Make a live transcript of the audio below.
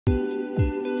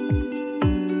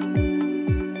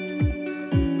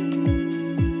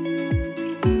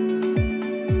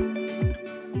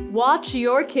Watch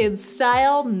your kids'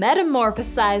 style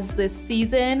metamorphosize this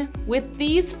season with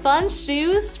these fun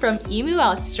shoes from EMU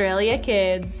Australia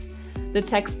Kids. The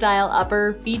Textile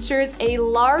upper features a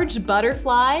large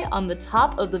butterfly on the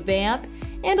top of the vamp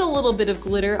and a little bit of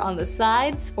glitter on the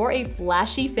sides for a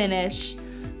flashy finish.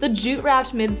 The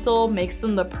jute-wrapped midsole makes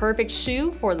them the perfect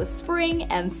shoe for the spring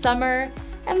and summer,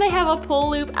 and they have a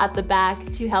pull loop at the back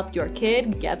to help your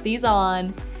kid get these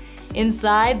on.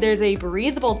 Inside, there's a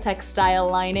breathable textile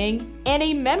lining and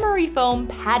a memory foam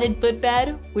padded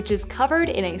footbed, which is covered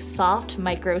in a soft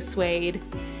microsuede.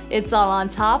 It's all on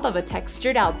top of a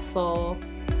textured outsole.